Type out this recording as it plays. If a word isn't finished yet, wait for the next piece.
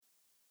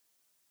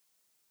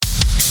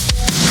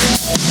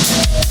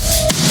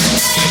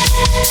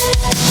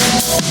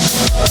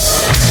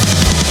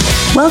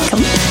Welcome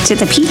to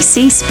the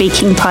PC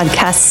Speaking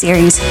podcast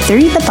series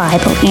Through the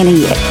Bible in a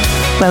Year,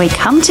 where we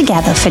come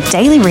together for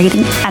daily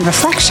reading and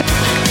reflection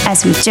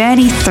as we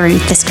journey through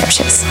the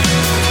scriptures.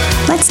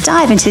 Let's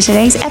dive into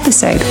today's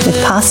episode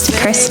with Pastor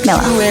Chris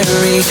Miller.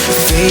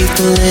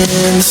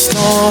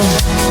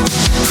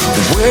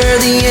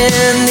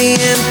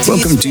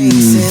 Welcome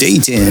to Day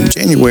 10,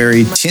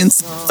 January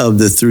 10th of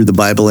the Through the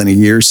Bible in a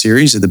Year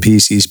series of the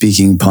PC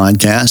Speaking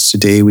podcast.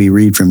 Today we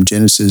read from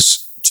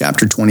Genesis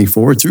chapter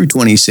 24 through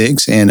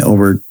 26 and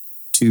over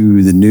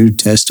to the New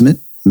Testament,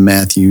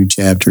 Matthew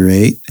chapter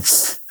 8.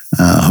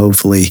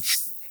 Hopefully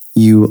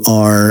you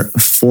are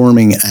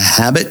forming a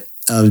habit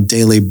of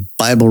daily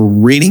Bible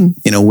reading.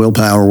 You know,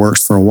 willpower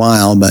works for a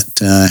while, but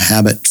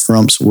habit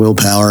trumps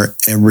willpower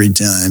every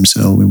time.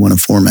 So we want to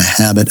form a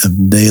habit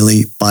of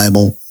daily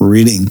Bible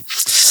reading.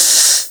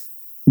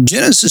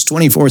 Genesis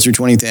 24 through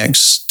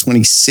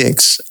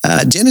 26.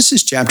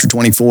 Genesis chapter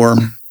 24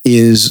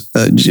 is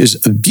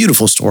just a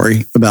beautiful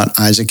story about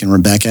Isaac and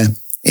Rebekah.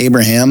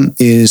 Abraham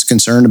is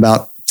concerned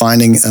about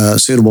finding a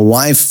suitable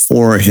wife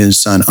for his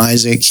son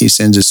Isaac. He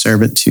sends a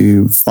servant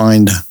to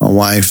find a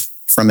wife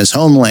from his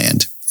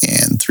homeland.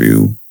 And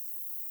through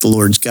the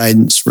Lord's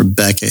guidance,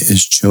 Rebekah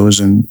is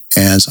chosen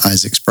as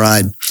Isaac's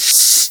bride.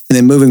 And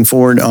then moving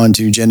forward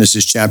onto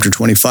Genesis chapter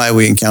 25,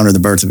 we encounter the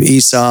birth of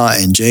Esau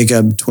and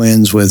Jacob,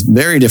 twins with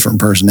very different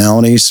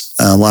personalities.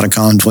 A lot of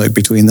conflict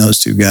between those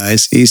two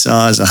guys.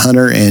 Esau is a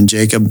hunter and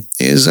Jacob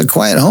is a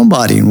quiet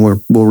homebody, and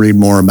we'll read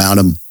more about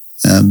them.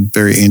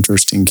 Very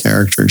interesting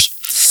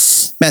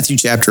characters. Matthew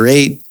chapter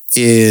 8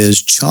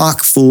 is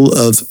chock full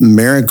of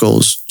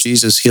miracles.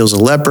 Jesus heals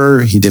a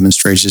leper. He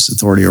demonstrates his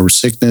authority over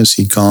sickness.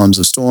 He calms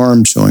a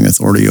storm, showing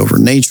authority over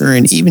nature,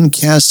 and even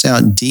casts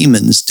out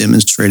demons,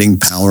 demonstrating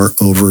power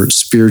over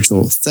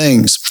spiritual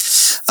things.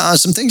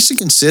 Some things to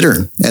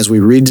consider as we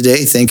read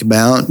today, think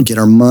about, get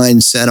our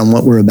mind set on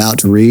what we're about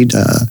to read.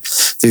 The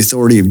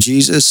authority of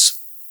Jesus,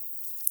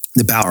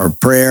 the power of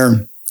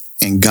prayer,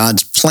 and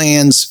God's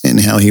plans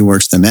and how he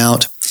works them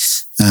out.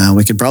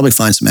 We could probably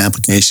find some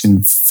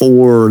application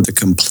for the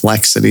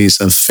complexities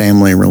of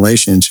family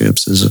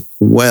relationships as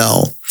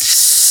well.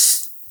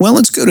 Well,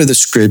 let's go to the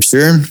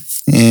scripture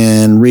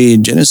and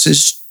read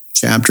Genesis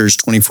chapters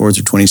 24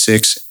 through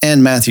 26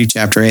 and Matthew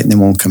chapter 8, and then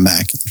we'll come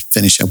back and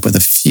finish up with a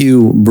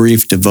few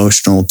brief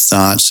devotional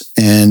thoughts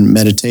and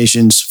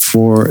meditations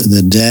for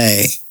the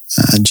day.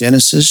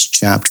 Genesis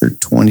chapter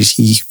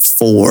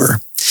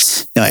 24.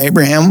 Now,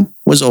 Abraham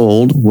was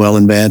old, well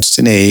advanced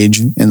in age,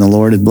 and the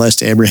Lord had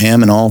blessed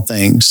Abraham in all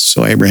things.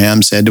 So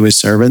Abraham said to his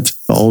servant,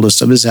 the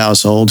oldest of his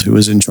household, who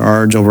was in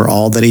charge over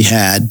all that he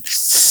had,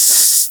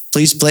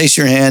 "Please place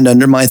your hand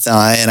under my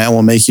thigh, and I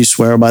will make you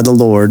swear by the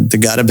Lord, the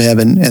God of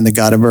heaven and the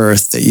God of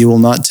earth, that you will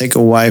not take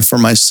a wife for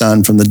my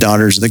son from the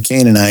daughters of the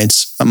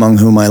Canaanites, among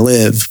whom I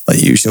live,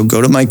 but you shall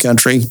go to my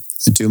country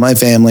and to my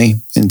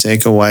family and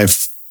take a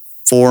wife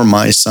for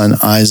my son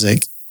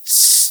Isaac."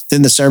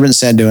 Then the servant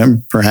said to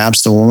him,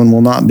 "Perhaps the woman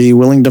will not be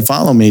willing to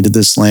follow me to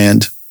this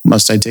land.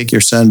 Must I take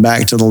your son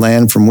back to the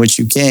land from which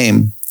you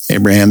came?"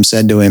 Abraham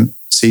said to him,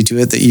 "See to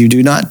it that you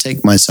do not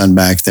take my son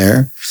back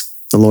there.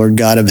 The Lord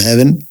God of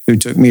heaven, who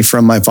took me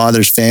from my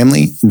father's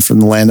family and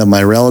from the land of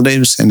my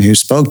relatives, and who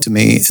spoke to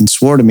me and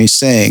swore to me,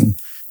 saying,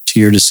 'To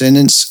your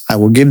descendants I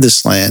will give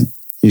this land.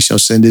 He shall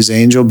send his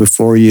angel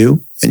before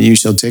you, and you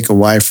shall take a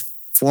wife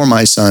for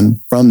my son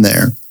from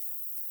there.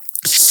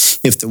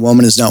 If the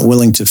woman is not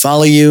willing to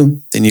follow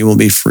you, then you will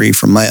be free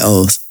from my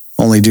oath.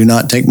 Only do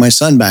not take my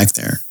son back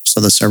there." So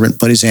the servant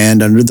put his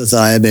hand under the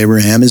thigh of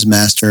Abraham, his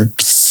master,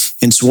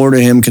 and swore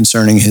to him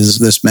concerning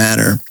this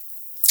matter.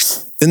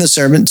 Then the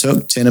servant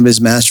took 10 of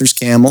his master's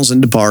camels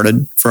and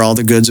departed, for all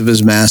the goods of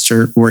his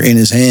master were in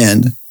his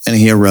hand. And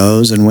he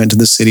arose and went to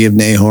the city of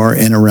Nahor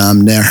in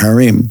Aram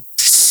Naharaim.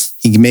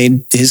 He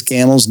made his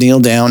camels kneel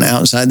down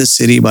outside the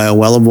city by a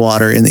well of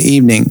water in the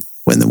evening,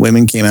 when the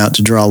women came out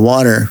to draw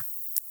water.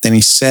 Then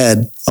he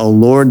said, "O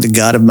Lord, the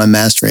God of my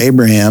master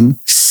Abraham,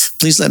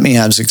 please let me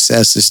have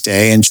success this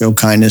day and show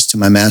kindness to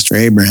my master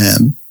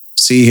Abraham.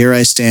 See, here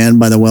I stand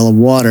by the well of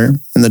water,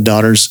 and the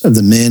daughters of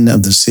the men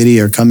of the city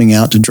are coming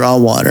out to draw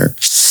water.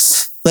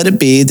 Let it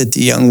be that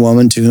the young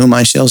woman to whom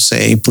I shall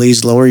say,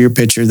 'Please lower your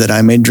pitcher that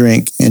I may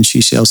drink,' and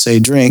she shall say,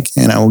 'Drink,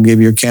 and I will give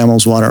your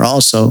camels water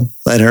also,'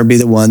 let her be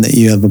the one that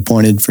you have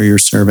appointed for your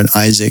servant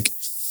Isaac.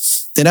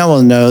 Then I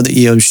will know that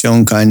you have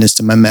shown kindness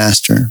to my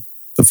master."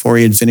 Before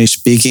he had finished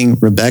speaking,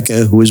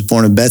 Rebekah, who was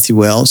born of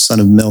Bethuel, son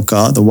of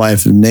Milcah, the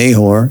wife of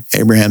Nahor,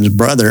 Abraham's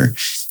brother,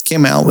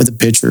 came out with a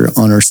pitcher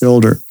on her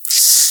shoulder.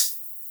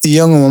 The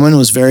young woman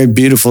was very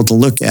beautiful to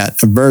look at,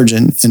 a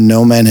virgin, and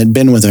no man had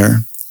been with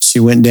her. She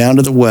went down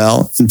to the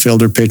well and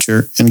filled her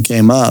pitcher and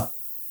came up.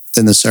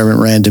 Then the servant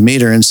ran to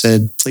meet her and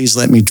said, "Please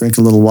let me drink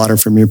a little water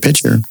from your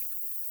pitcher."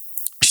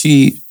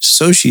 She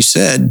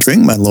said,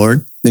 "Drink, my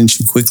lord." Then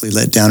she quickly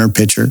let down her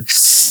pitcher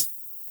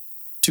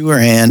to her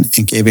hand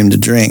and gave him to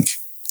drink.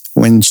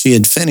 When she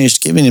had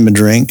finished giving him a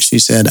drink, she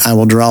said, "I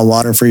will draw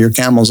water for your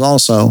camels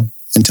also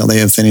until they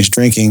have finished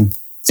drinking,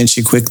 Then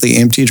she quickly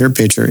emptied her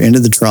pitcher into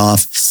the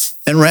trough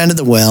and ran to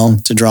the well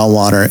to draw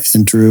water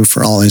and drew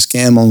for all his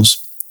camels.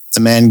 The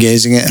man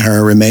gazing at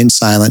her remained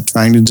silent,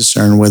 trying to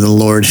discern whether the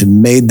Lord had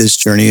made this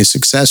journey a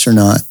success or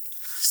not.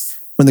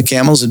 When the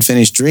camels had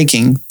finished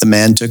drinking, the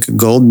man took a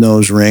gold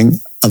nose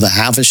ring of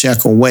 1/2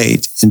 shekel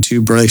weight and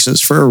 2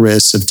 bracelets for her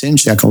wrists of 10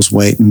 shekels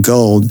weight in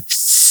gold,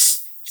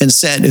 and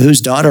said,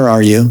 "Whose daughter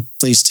are you?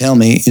 Please tell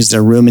me, is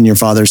there room in your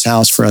father's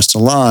house for us to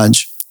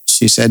lodge?"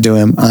 She said to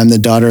him, "I am the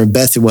daughter of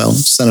Bethuel,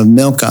 son of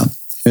Milcah,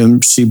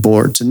 whom she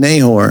bore to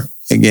Nahor."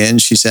 Again,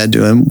 she said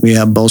to him, "We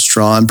have both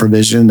straw and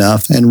provision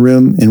enough, and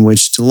room in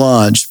which to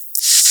lodge."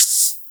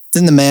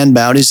 Then the man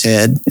bowed his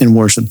head and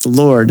worshipped the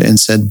Lord, and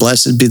said,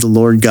 "Blessed be the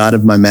Lord God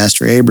of my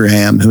master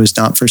Abraham, who has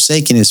not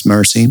forsaken his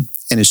mercy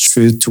and his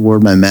truth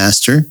toward my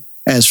master.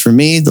 As for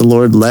me, the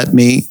Lord led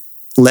me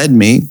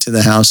to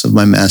the house of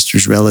my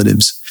master's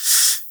relatives."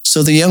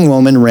 So the young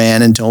woman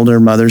ran and told her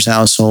mother's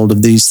household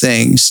of these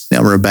things.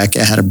 Now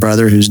Rebekah had a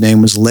brother whose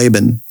name was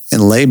Laban,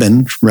 and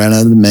Laban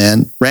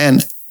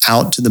ran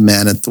out to the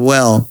man at the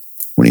well.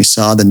 When he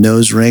saw the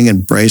nose ring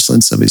and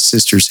bracelets of his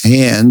sister's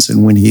hands,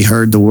 and when he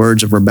heard the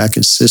words of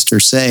Rebekah's sister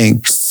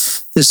saying,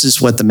 "This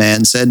is what the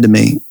man said to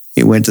me,"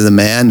 he went to the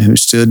man who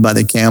stood by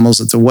the camels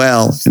at the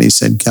well, and he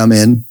said, "Come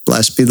in,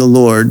 blessed be the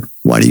Lord.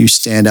 Why do you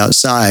stand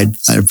outside?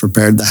 I have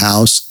prepared the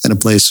house and a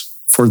place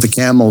for the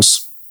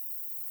camels."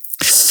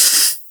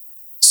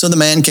 So the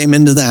man came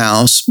into the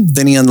house.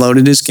 Then he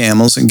unloaded his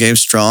camels and gave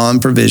straw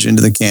and provision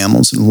to the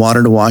camels and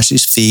water to wash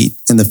his feet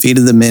and the feet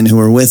of the men who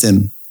were with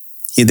him.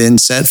 He then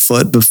set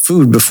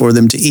food before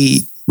them to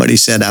eat, but he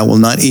said, "I will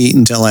not eat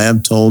until I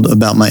have told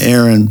about my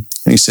errand."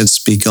 And he said,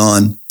 "Speak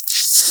on."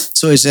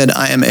 So he said,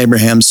 "I am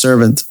Abraham's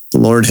servant. The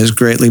Lord has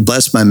greatly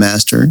blessed my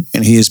master,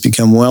 and he has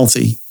become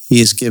wealthy. He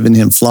has given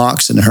him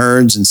flocks and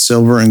herds and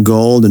silver and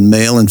gold and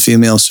male and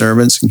female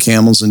servants and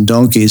camels and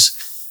donkeys.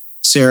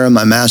 Sarah,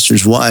 my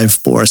master's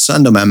wife, bore a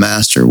son to my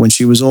master when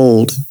she was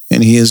old,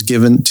 and he has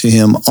given to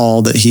him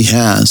all that he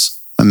has.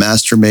 My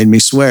master made me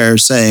swear,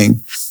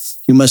 saying,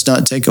 'You must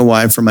not take a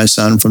wife for my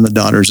son from the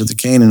daughters of the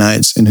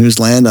Canaanites, in whose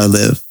land I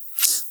live.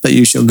 But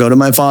you shall go to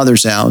my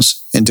father's house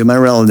and to my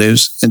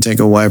relatives and take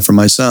a wife for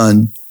my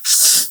son.'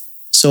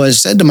 So I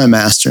said to my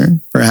master,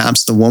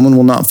 'Perhaps the woman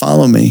will not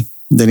follow me.'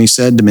 Then he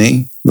said to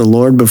me, 'The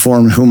Lord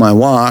before whom I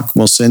walk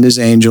will send his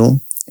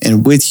angel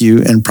and with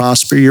you and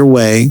prosper your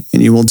way,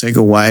 and you will take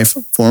a wife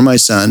for my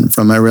son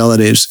from my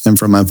relatives and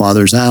from my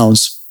father's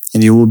house.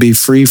 And you will be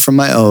free from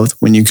my oath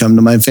when you come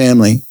to my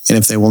family. And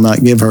if they will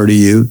not give her to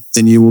you,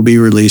 then you will be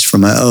released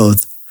from my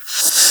oath.'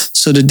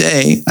 So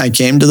today I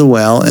came to the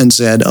well and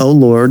said, 'O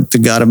Lord, the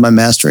God of my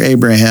master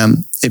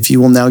Abraham, if you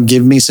will now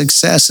give me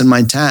success in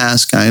my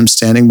task, I am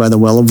standing by the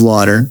well of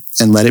water,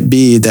 and let it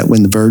be that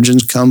when the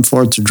virgins come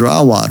forth to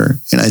draw water,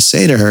 and I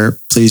say to her,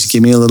 "Please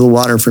give me a little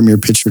water from your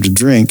pitcher to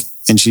drink,"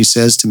 and she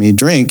says to me,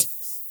 "Drink,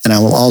 and I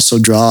will also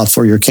draw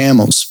for your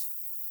camels.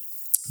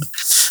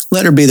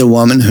 Let her be the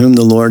woman whom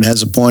the Lord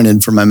has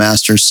appointed for my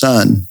master's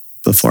son."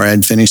 Before I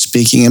had finished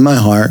speaking in my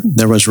heart,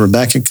 there was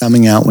Rebekah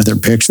coming out with her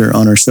pitcher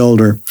on her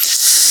shoulder,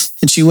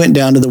 and she went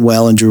down to the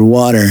well and drew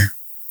water.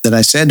 Then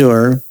I said to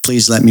her,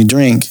 "Please let me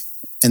drink."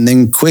 And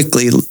then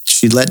quickly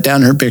she let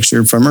down her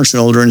pitcher from her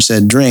shoulder and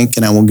said, "Drink,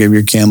 and I will give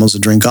your camels a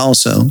drink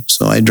also."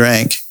 So I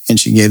drank, and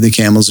she gave the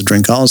camels a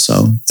drink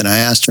also. Then I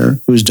asked her,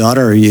 "Whose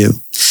daughter are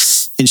you?"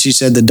 And she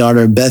said, "The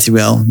daughter of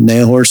Bethuel,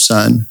 Nahor's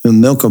son,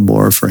 whom Milcah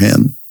bore for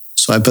him."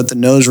 So I put the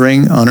nose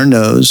ring on her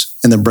nose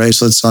and the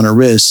bracelets on her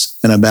wrists,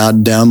 and I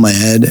bowed down my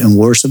head and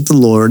worshipped the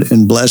Lord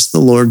and blessed the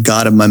Lord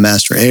God of my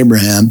master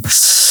Abraham,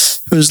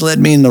 who has led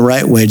me in the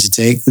right way to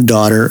take the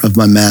daughter of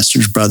my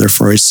master's brother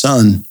for his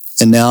son.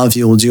 And now if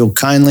you will deal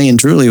kindly and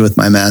truly with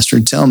my master,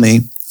 tell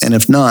me, and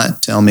if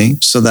not, tell me,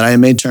 so that I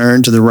may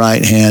turn to the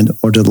right hand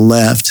or to the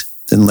left."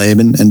 Then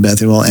Laban and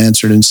Bethuel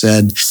answered and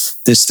said,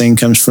 "This thing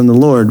comes from the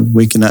Lord.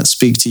 We cannot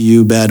speak to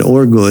you bad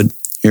or good.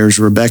 Here is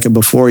Rebekah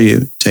before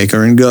you. Take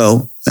her and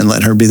go, and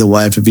let her be the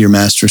wife of your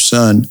master's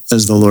son,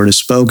 as the Lord has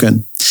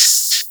spoken."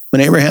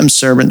 When Abraham's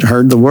servant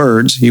heard the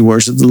words, he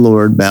worshipped the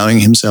Lord,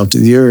 bowing himself to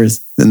the earth.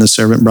 Then the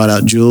servant brought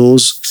out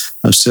jewels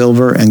of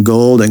silver and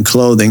gold and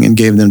clothing and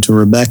gave them to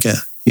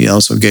Rebekah. He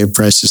also gave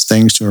precious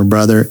things to her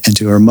brother and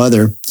to her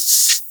mother.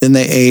 Then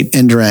they ate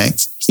and drank,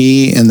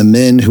 he and the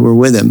men who were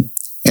with him,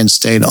 and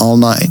stayed all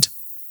night.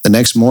 The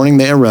next morning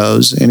they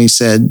arose, and he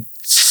said,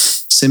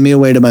 "Send me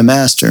away to my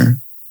master."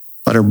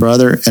 But her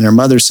brother and her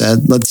mother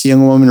said, "Let the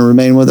young woman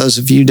remain with us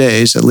a few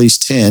days, at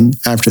least 10.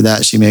 After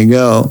that she may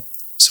go."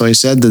 So he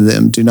said to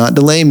them, "Do not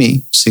delay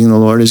me. Seeing the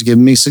Lord has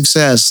given me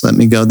success, let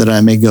me go that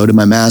I may go to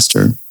my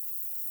master."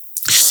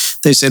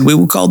 They said, "We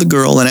will call the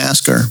girl and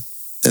ask her."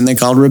 Then they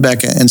called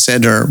Rebekah and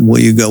said to her, "Will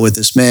you go with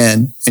this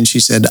man?" And she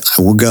said,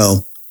 "I will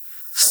go."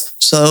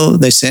 So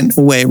they sent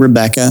away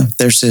Rebekah,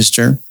 their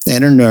sister,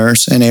 and her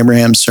nurse, and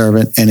Abraham's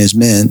servant and his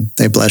men.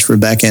 They blessed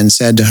Rebekah and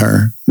said to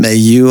her, "May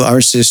you,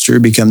 our sister,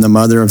 become the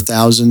mother of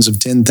thousands of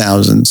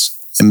 10,000s,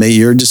 and may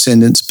your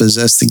descendants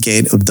possess the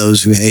gate of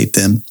those who hate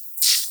them."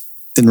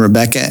 Then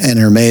Rebekah and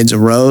her maids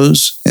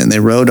arose, and they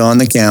rode on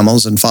the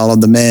camels and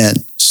followed the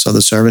man. So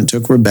the servant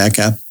took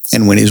Rebekah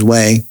and went his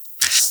way.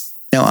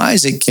 Now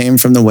Isaac came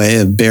from the way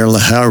of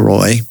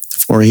Beer-lahai-roi,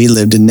 for he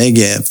lived in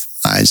Negev.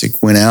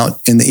 Isaac went out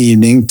in the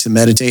evening to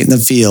meditate in the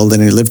field,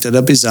 and he lifted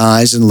up his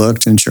eyes and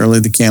looked, and surely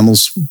the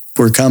camels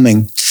were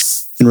coming.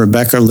 And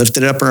Rebekah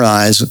lifted up her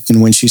eyes, and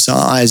when she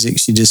saw Isaac,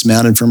 she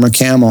dismounted from her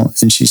camel,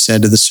 and she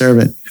said to the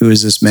servant, "Who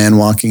is this man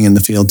walking in the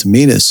field to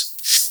meet us?"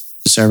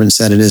 The servant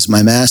said, "It is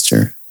my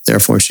master."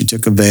 Therefore she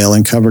took a veil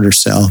and covered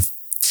herself.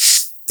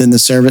 Then the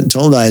servant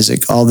told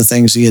Isaac all the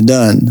things he had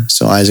done.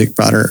 So Isaac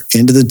brought her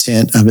into the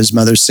tent of his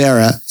mother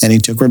Sarah, and he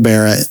took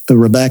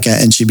Rebekah,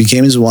 and she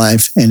became his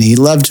wife, and he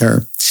loved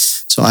her.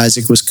 So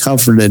Isaac was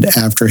comforted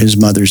after his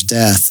mother's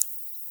death.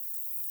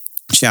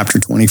 Chapter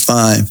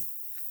 25.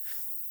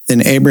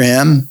 Then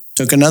Abraham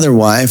took another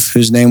wife,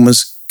 whose name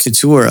was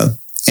Keturah,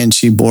 and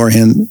she bore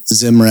him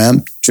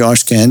Zimram,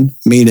 Joshkan,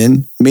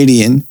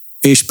 Midian,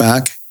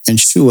 Ishbak, and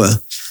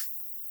Shua.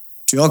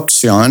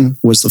 Jokshan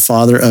was the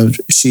father of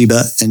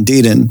Sheba and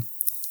Dedan,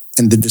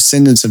 and the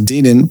descendants of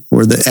Dedan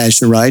were the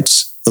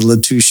Asherites, the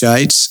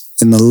Letushites,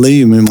 and the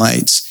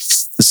Leumites.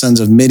 The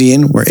sons of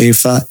Midian were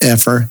Ephah,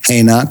 Epher,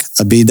 Hanok,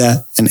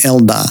 Abidah, and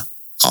Eldah.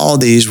 All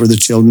these were the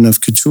children of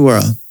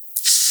Keturah.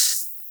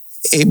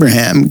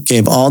 Abraham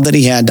gave all that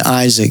he had to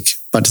Isaac,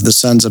 but to the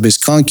sons of his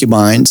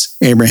concubines,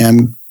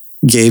 Abraham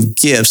gave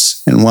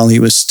gifts, and while he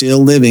was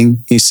still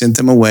living, he sent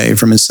them away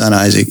from his son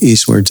Isaac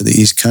eastward to the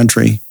east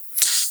country.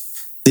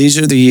 These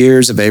are the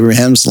years of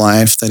Abraham's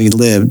life that he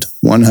lived,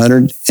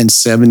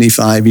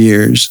 175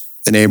 years.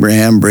 Then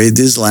Abraham breathed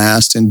his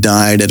last and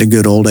died at a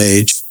good old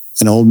age,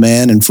 an old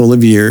man and full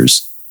of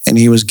years, and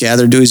he was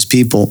gathered to his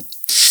people.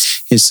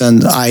 His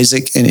sons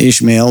Isaac and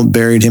Ishmael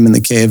buried him in the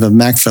cave of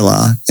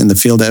Machpelah in the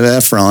field of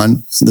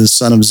Ephron, the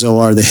son of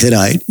Zohar the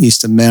Hittite,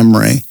 east of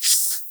Mamre,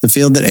 the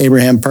field that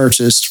Abraham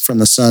purchased from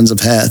the sons of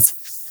Heth.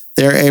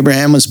 There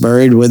Abraham was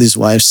buried with his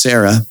wife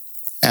Sarah.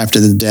 After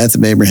the death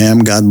of Abraham,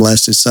 God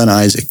blessed his son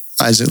Isaac.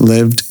 Isaac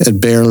lived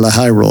at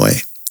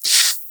Beer-lahai-roi.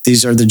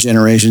 These are the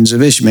generations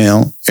of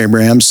Ishmael,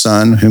 Abraham's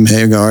son, whom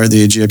Hagar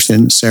the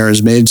Egyptian,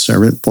 Sarah's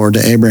maidservant, bore to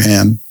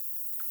Abraham.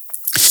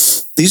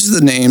 These are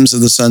the names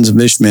of the sons of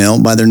Ishmael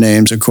by their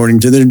names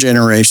according to their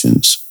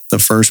generations. The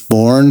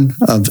firstborn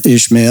of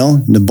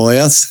Ishmael,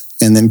 Nebaioth,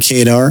 and then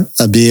Kedar,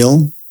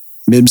 Abiel,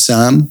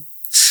 Mibsam,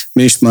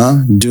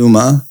 Mishma,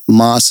 Duma,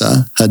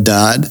 Massa,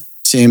 Hadad,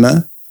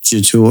 Tema,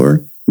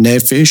 Jetur,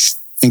 Nephish,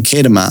 and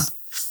Kedemah.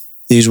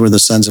 These were the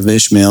sons of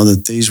Ishmael,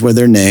 that these were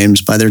their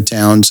names by their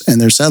towns and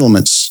their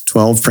settlements,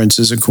 12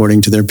 princes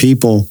according to their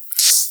people.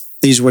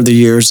 These were the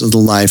years of the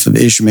life of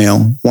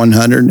Ishmael,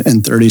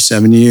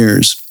 137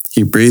 years.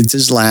 He breathed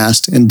his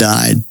last and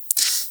died,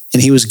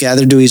 and he was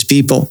gathered to his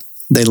people.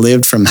 They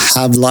lived from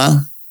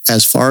Havilah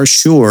as far as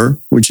Shur,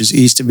 which is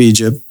east of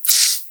Egypt,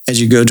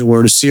 as you go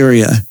toward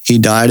Assyria. He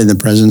died in the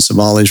presence of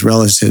all his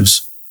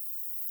relatives.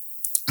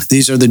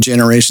 These are the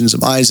generations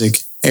of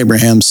Isaac,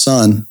 Abraham's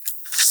son.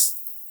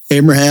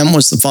 Abraham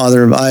was the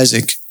father of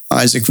Isaac.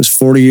 Isaac was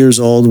 40 years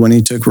old when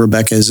he took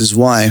Rebekah as his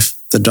wife,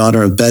 the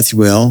daughter of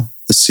Bethuel,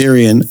 the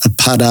Syrian, of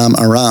Paddan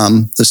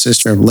Aram, the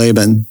sister of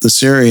Laban, the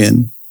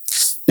Syrian.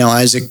 Now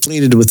Isaac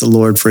pleaded with the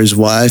Lord for his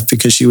wife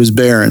because she was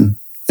barren,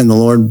 and the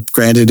Lord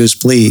granted his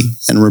plea,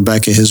 and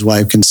Rebekah his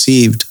wife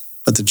conceived.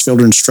 But the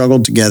children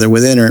struggled together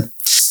within her.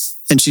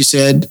 And she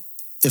said,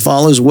 "If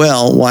all is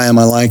well, why am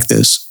I like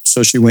this?"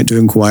 So she went to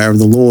inquire of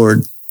the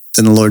Lord.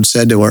 Then the Lord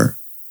said to her,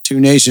 "Two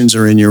nations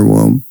are in your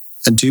womb,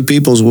 and two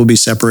peoples will be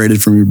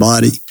separated from your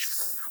body.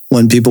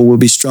 One people will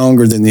be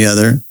stronger than the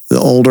other. The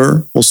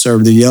older will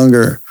serve the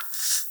younger."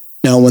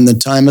 Now, when the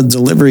time of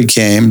delivery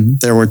came,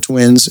 there were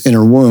twins in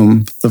her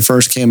womb. The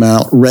first came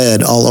out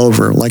red all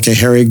over, like a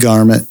hairy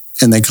garment,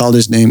 and they called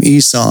his name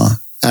Esau.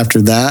 After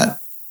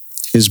that,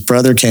 his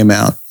brother came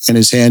out, and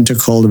his hand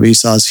took hold of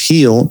Esau's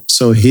heel,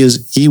 so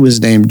he was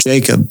named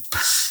Jacob.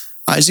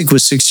 Isaac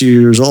was 60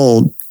 years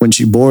old when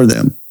she bore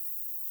them.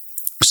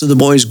 So the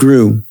boys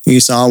grew.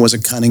 Esau was a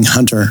cunning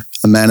hunter,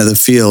 a man of the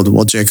field,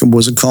 while Jacob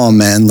was a calm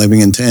man living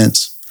in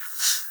tents.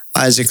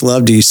 Isaac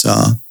loved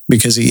Esau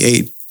because he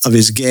ate of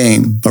his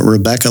game, but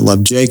Rebekah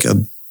loved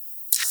Jacob.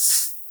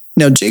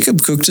 Now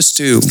Jacob cooked a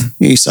stew.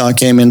 Esau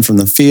came in from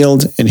the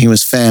field, and he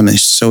was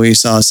famished. So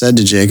Esau said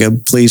to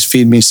Jacob, "Please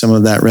feed me some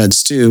of that red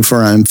stew,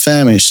 for I am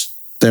famished."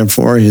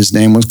 Therefore his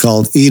name was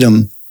called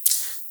Edom.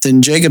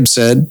 Then Jacob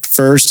said,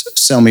 "First,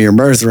 sell me your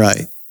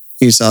birthright."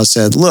 Esau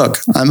said,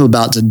 "Look, I'm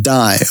about to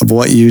die. Of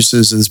what use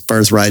is this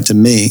birthright to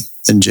me?"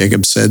 Then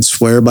Jacob said,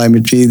 "Swear by me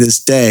this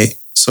day."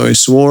 So he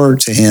swore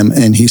to him,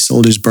 and he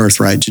sold his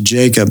birthright to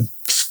Jacob.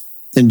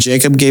 Then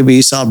Jacob gave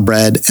Esau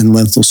bread and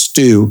lentil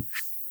stew.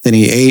 Then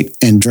he ate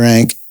and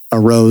drank,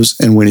 arose,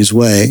 and went his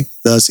way.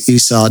 Thus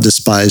Esau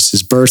despised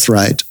his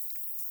birthright.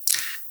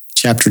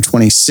 Chapter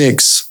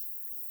 26.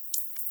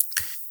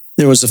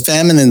 There was a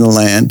famine in the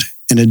land,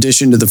 in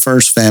addition to the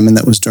first famine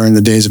that was during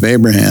the days of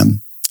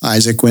Abraham.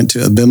 Isaac went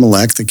to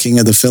Abimelech, the king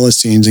of the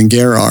Philistines in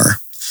Gerar.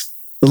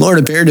 The Lord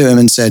appeared to him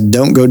and said,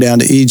 "Don't go down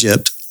to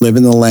Egypt. Live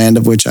in the land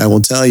of which I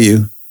will tell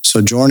you.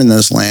 Sojourn in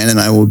this land, and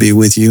I will be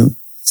with you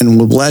and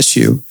will bless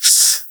you.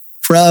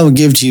 For I will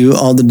give to you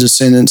all the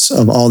descendants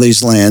of all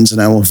these lands,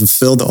 and I will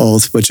fulfill the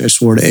oath which I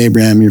swore to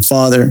Abraham your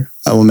father.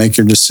 I will make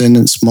your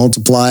descendants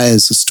multiply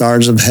as the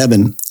stars of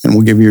heaven, and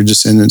will give your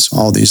descendants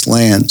all these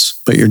lands.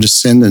 But your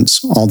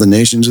descendants, all the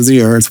nations of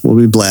the earth, will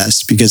be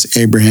blessed, because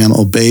Abraham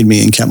obeyed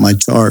me and kept my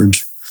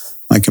charge,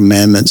 my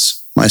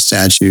commandments, my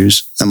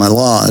statutes, and my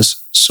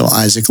laws. So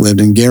Isaac lived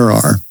in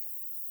Gerar.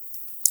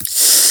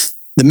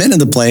 The men of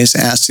the place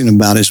asked him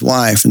about his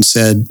wife, and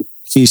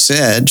he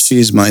said, she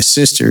is my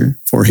sister,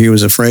 for he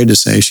was afraid to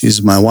say she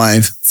is my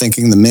wife,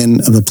 thinking the men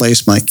of the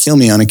place might kill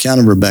me on account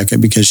of Rebekah,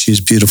 because she is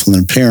beautiful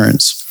in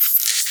appearance.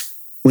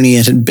 When he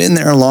had been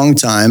there a long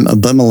time,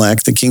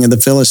 Abimelech, the king of the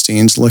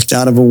Philistines, looked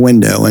out of a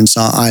window and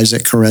saw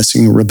Isaac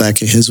caressing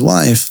Rebekah, his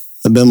wife.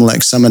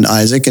 Abimelech summoned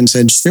Isaac and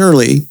said,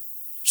 surely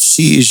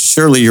she is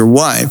surely your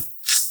wife.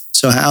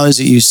 So how is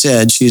it you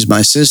said, she is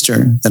my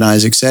sister? Then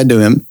Isaac said to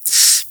him,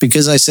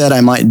 because I said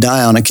I might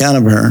die on account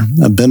of her.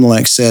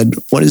 Abimelech said,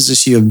 what is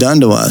this you have done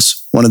to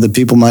us? One of the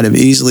people might have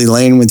easily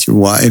lain with your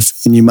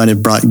wife, and you might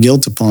have brought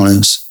guilt upon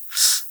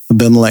us.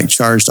 Abimelech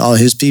charged all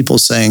his people,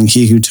 saying,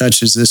 he who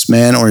touches this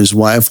man or his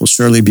wife will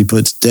surely be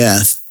put to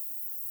death.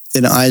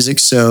 Then Isaac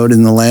sowed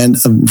in the land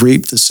and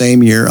reaped the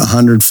same year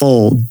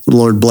 100-fold. The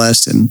Lord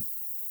blessed him.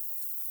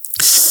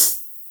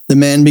 The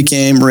man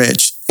became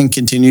rich and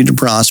continued to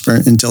prosper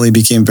until he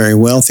became very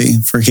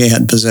wealthy, for he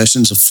had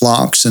possessions of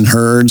flocks and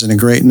herds and a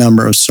great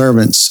number of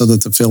servants, so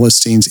that the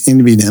Philistines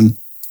envied him.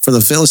 For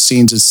the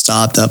Philistines had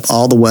stopped up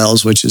all the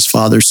wells which his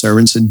father's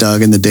servants had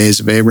dug in the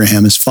days of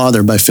Abraham his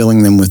father by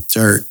filling them with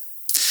dirt.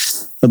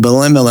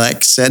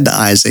 Abimelech said to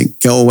Isaac,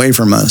 go away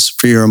from us,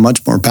 for you are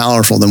much more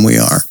powerful than we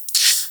are.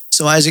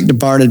 So Isaac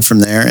departed from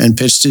there and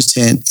pitched his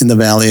tent in the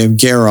valley of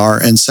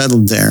Gerar and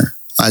settled there.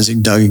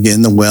 Isaac dug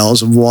again the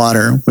wells of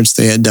water, which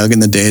they had dug in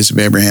the days of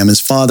Abraham his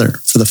father,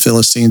 for the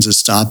Philistines had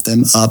stopped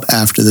them up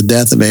after the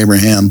death of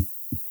Abraham.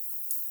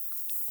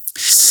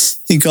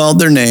 He called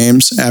their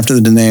names after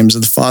the names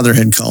of the father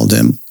had called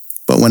him.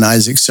 But when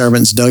Isaac's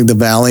servants dug the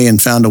valley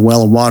and found a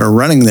well of water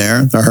running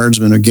there, the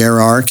herdsmen of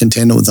Gerar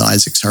contended with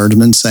Isaac's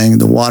herdsmen, saying,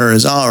 the water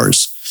is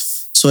ours.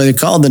 So they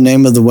called the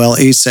name of the well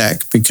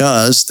Esek,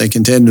 because they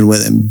contended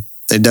with him.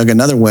 They dug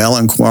another well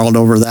and quarreled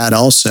over that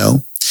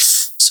also.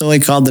 So he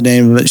called the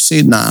name of it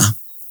Shidnah.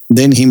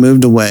 Then he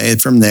moved away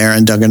from there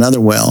and dug another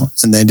well,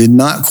 and they did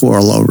not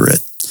quarrel over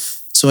it.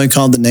 So he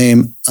called the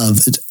name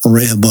of it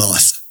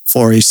Rehoboth,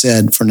 for he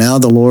said, for now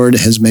the Lord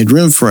has made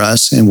room for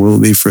us, and we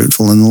will be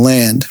fruitful in the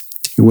land.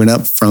 He went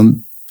up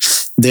from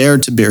there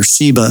to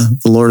Beersheba.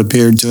 The Lord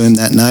appeared to him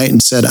that night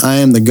and said, I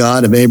am the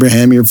God of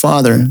Abraham your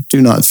father.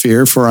 Do not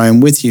fear, for I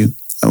am with you.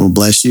 I will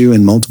bless you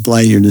and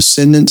multiply your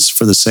descendants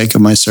for the sake of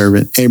my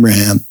servant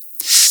Abraham.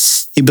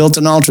 He built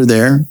an altar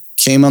there,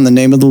 came on the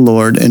name of the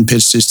Lord, and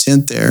pitched his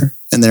tent there,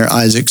 and there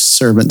Isaac's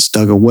servants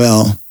dug a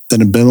well.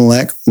 Then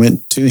Abimelech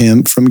went to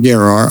him from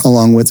Gerar,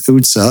 along with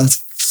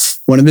Utseth,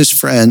 one of his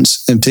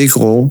friends, and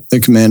Pichol, the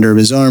commander of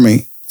his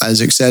army.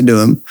 Isaac said to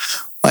him,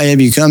 why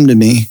have you come to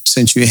me,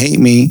 since you hate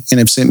me and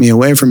have sent me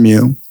away from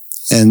you?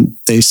 And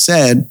they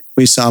said,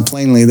 we saw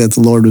plainly that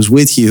the Lord was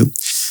with you.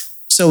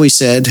 So we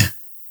said,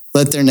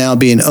 let there now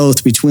be an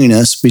oath between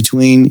us,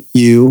 between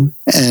you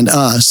and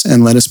us,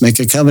 and let us make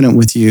a covenant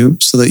with you,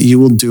 so that you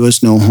will do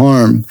us no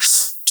harm.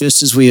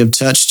 Just as we have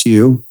touched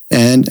you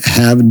and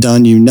have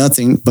done you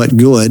nothing but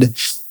good,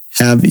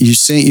 have you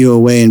sent you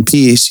away in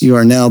peace, you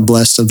are now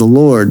blessed of the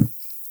Lord.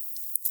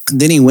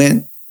 Then he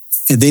went,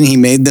 and then he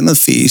made them a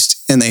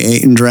feast, and they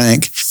ate and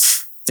drank.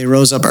 They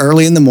rose up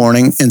early in the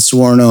morning and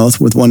swore an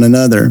oath with one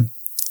another.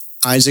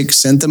 Isaac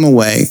sent them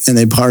away, and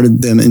they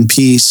parted them in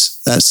peace.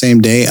 That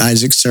same day,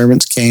 Isaac's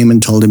servants came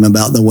and told him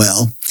about the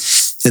well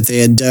that they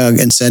had dug,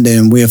 and said to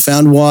him, we have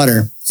found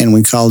water, and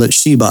we called it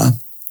Sheba.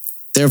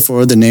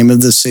 Therefore, the name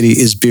of the city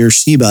is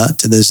Beersheba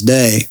to this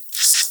day.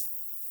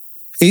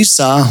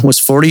 Esau was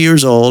 40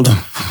 years old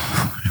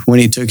when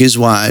he took his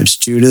wives,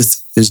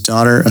 Judith, his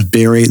daughter of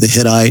Beeri the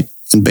Hittite,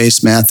 and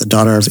Basemath, the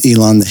daughter of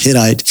Elon the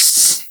Hittite,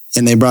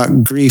 and they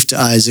brought grief to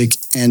Isaac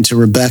and to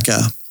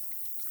Rebekah.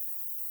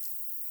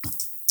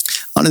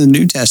 On to the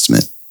New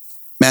Testament,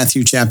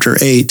 Matthew chapter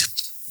 8.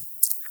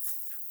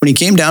 When he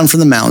came down from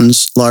the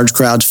mountains, large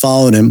crowds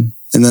followed him,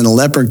 and then a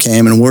leper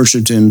came and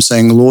worshipped him,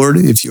 saying, Lord,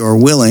 if you are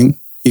willing,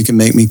 you can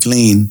make me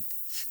clean.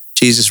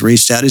 Jesus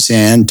reached out his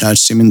hand,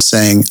 touched him, and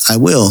saying, I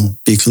will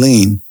be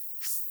clean.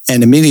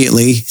 And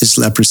immediately his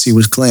leprosy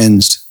was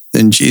cleansed.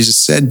 Then Jesus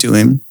said to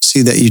him,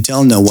 see that you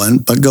tell no one,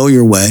 but go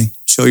your way,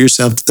 show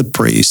yourself to the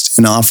priest,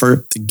 and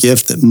offer the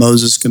gift that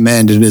Moses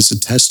commanded as a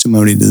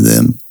testimony to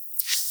them.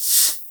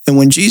 And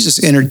when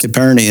Jesus entered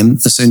Capernaum,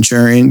 a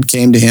centurion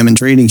came to him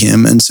entreating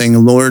him, and saying,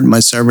 Lord,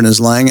 my servant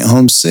is lying at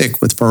home sick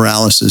with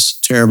paralysis,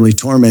 terribly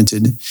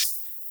tormented.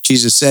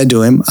 Jesus said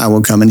to him, I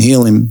will come and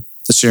heal him.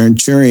 The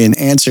centurion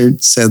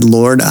answered, said,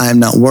 Lord, I am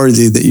not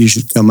worthy that you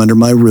should come under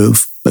my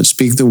roof, but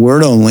speak the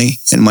word only,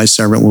 and my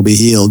servant will be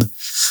healed.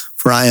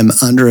 For I am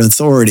under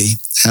authority,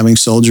 having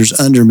soldiers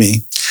under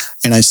me.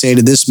 And I say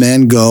to this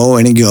man, go,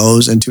 and he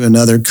goes, and to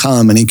another,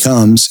 come, and he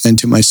comes, and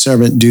to my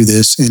servant, do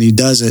this, and he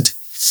does it.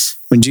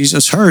 When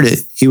Jesus heard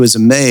it, he was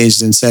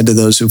amazed and said to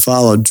those who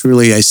followed,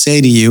 "Truly I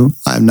say to you,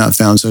 I have not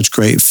found such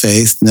great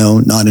faith, no,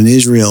 not in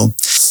Israel.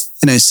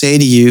 And I say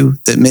to you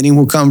that many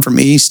will come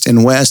from east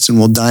and west and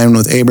will dine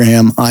with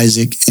Abraham,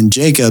 Isaac, and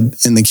Jacob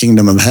in the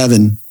kingdom of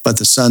heaven. But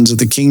the sons of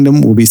the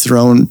kingdom will be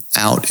thrown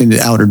out into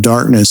outer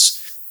darkness.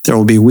 There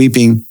will be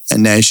weeping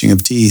and gnashing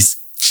of teeth."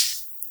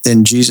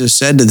 Then Jesus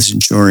said to the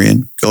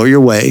centurion, "Go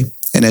your way,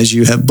 and as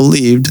you have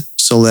believed,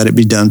 so let it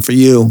be done for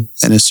you."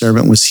 And his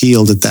servant was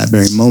healed at that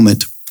very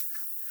moment.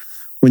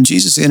 When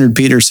Jesus entered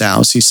Peter's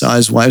house, he saw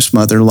his wife's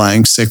mother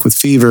lying sick with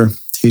fever.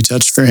 He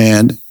touched her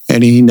hand,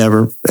 and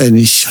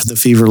the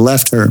fever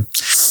left her.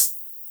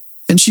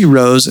 And she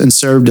rose and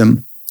served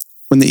him.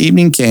 When the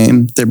evening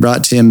came, they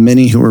brought to him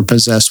many who were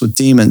possessed with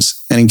demons,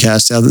 and he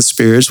cast out the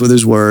spirits with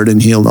his word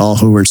and healed all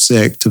who were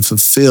sick, to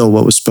fulfill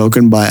what was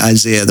spoken by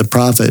Isaiah the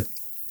prophet.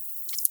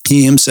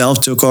 He himself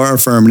took our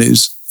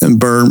infirmities and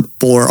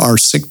bore our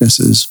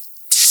sicknesses.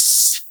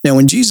 Now,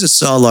 when Jesus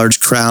saw large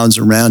crowds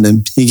around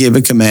him, he gave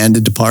a command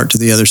to depart to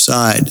the other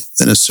side.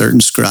 Then a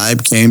certain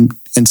scribe came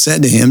and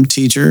said to him,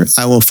 "Teacher,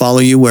 I will follow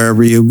you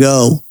wherever you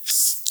go."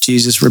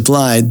 Jesus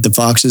replied, "The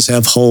foxes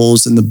have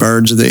holes and the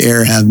birds of the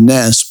air have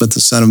nests, but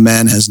the Son of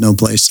Man has no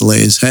place to lay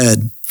his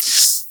head."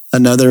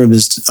 Another of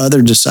his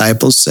other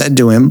disciples said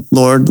to him,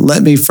 "Lord,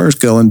 let me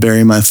first go and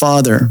bury my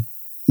father."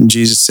 And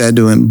Jesus said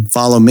to him,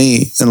 "Follow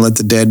me and let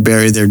the dead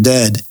bury their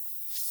dead."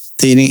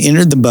 Then he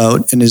entered the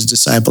boat and his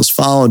disciples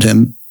followed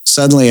him.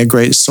 Suddenly a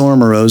great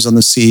storm arose on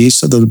the sea,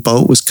 so that the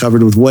boat was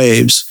covered with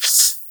waves.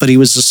 But he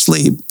was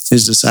asleep.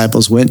 His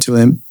disciples went to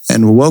him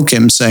and woke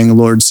him, saying,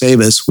 "Lord,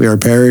 save us, we are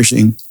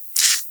perishing."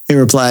 He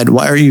replied,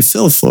 "Why are you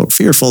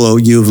fearful, O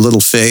you of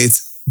little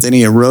faith?" Then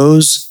he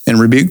arose and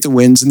rebuked the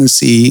winds and the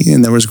sea,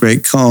 and there was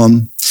great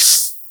calm.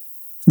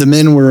 The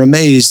men were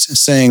amazed,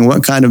 saying,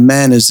 "What kind of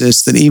man is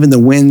this, that even the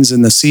winds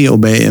and the sea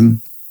obey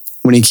him?"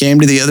 When he came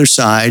to the other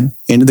side,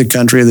 into the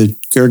country of the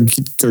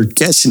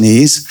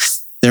Gergesenes,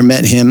 there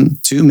met him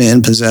 2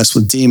 men possessed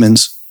with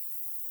demons,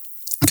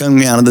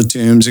 coming out of the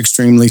tombs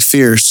extremely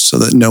fierce, so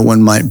that no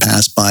one might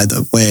pass by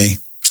the way.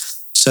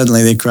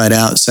 Suddenly they cried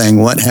out, saying,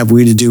 "What have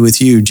we to do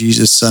with you,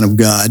 Jesus, Son of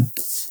God?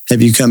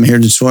 Have you come here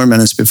to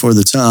torment us before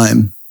the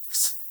time?"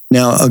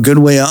 Now a good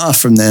way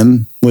off from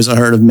them was a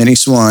herd of many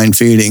swine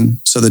feeding.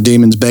 So the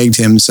demons begged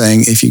him,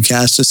 saying, "If you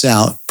cast us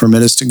out,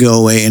 permit us to go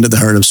away into the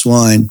herd of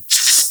swine."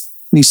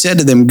 And he said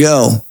to them,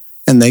 "Go."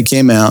 And they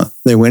came out.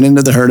 They went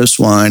into the herd of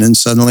swine, and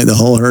suddenly the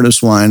whole herd of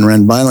swine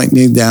ran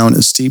violently down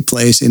a steep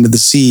place into the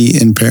sea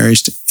and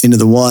perished into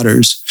the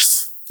waters.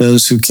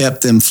 Those who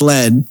kept them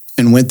fled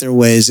and went their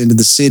ways into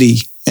the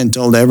city and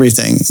told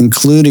everything,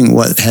 including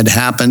what had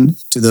happened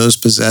to those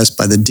possessed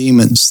by the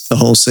demons. The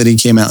whole city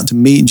came out to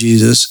meet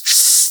Jesus.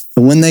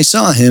 And when they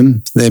saw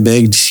him, they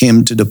begged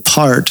him to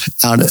depart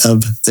out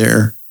of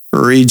their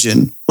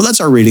region. Well, that's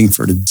our reading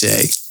for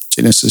today.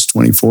 Genesis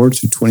 24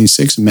 to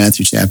 26 and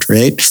Matthew chapter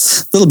 8.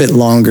 A little bit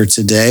longer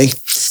today.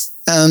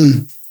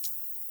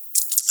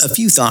 A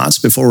few thoughts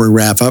before we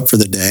wrap up for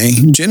the day.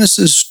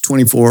 Genesis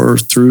 24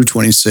 through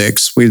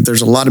 26,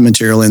 there's a lot of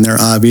material in there,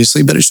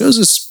 obviously, but it shows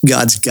us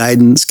God's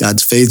guidance,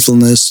 God's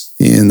faithfulness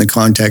in the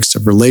context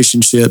of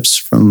relationships,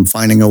 from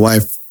finding a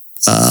wife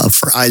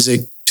for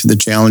Isaac to the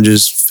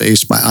challenges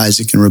faced by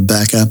Isaac and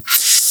Rebekah.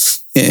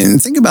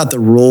 And think about the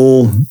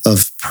role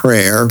of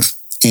prayer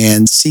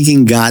and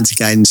seeking God's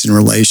guidance in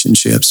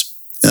relationships,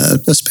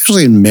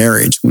 especially in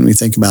marriage, when we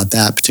think about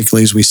that,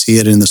 particularly as we see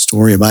it in the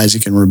story of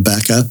Isaac and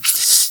Rebekah.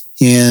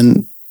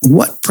 And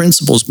what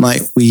principles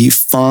might we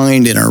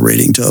find in our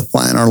reading to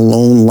apply in our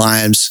own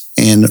lives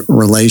and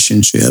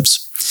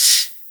relationships?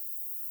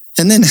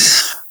 And then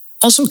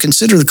also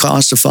consider the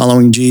cost of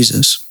following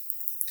Jesus.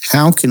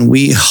 How can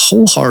we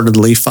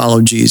wholeheartedly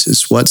follow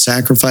Jesus? What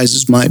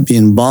sacrifices might be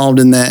involved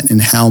in that,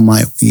 and how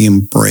might we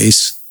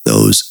embrace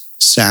those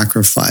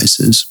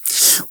sacrifices?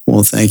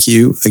 Well, thank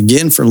you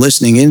again for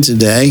listening in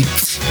today,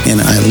 and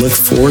I look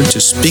forward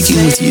to speaking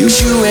with you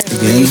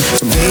again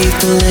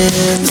tomorrow.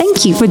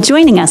 Thank you for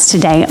joining us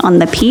today on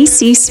the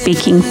PC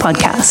Speaking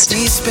podcast.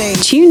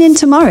 Tune in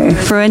tomorrow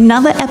for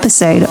another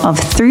episode of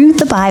Through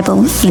the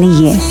Bible in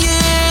a Year.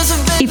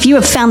 If you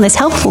have found this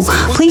helpful,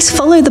 please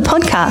follow the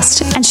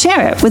podcast and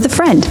share it with a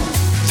friend.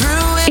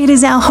 It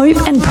is our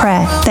hope and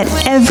prayer that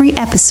every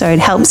episode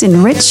helps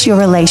enrich your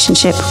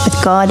relationship with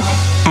God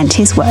and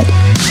His Word.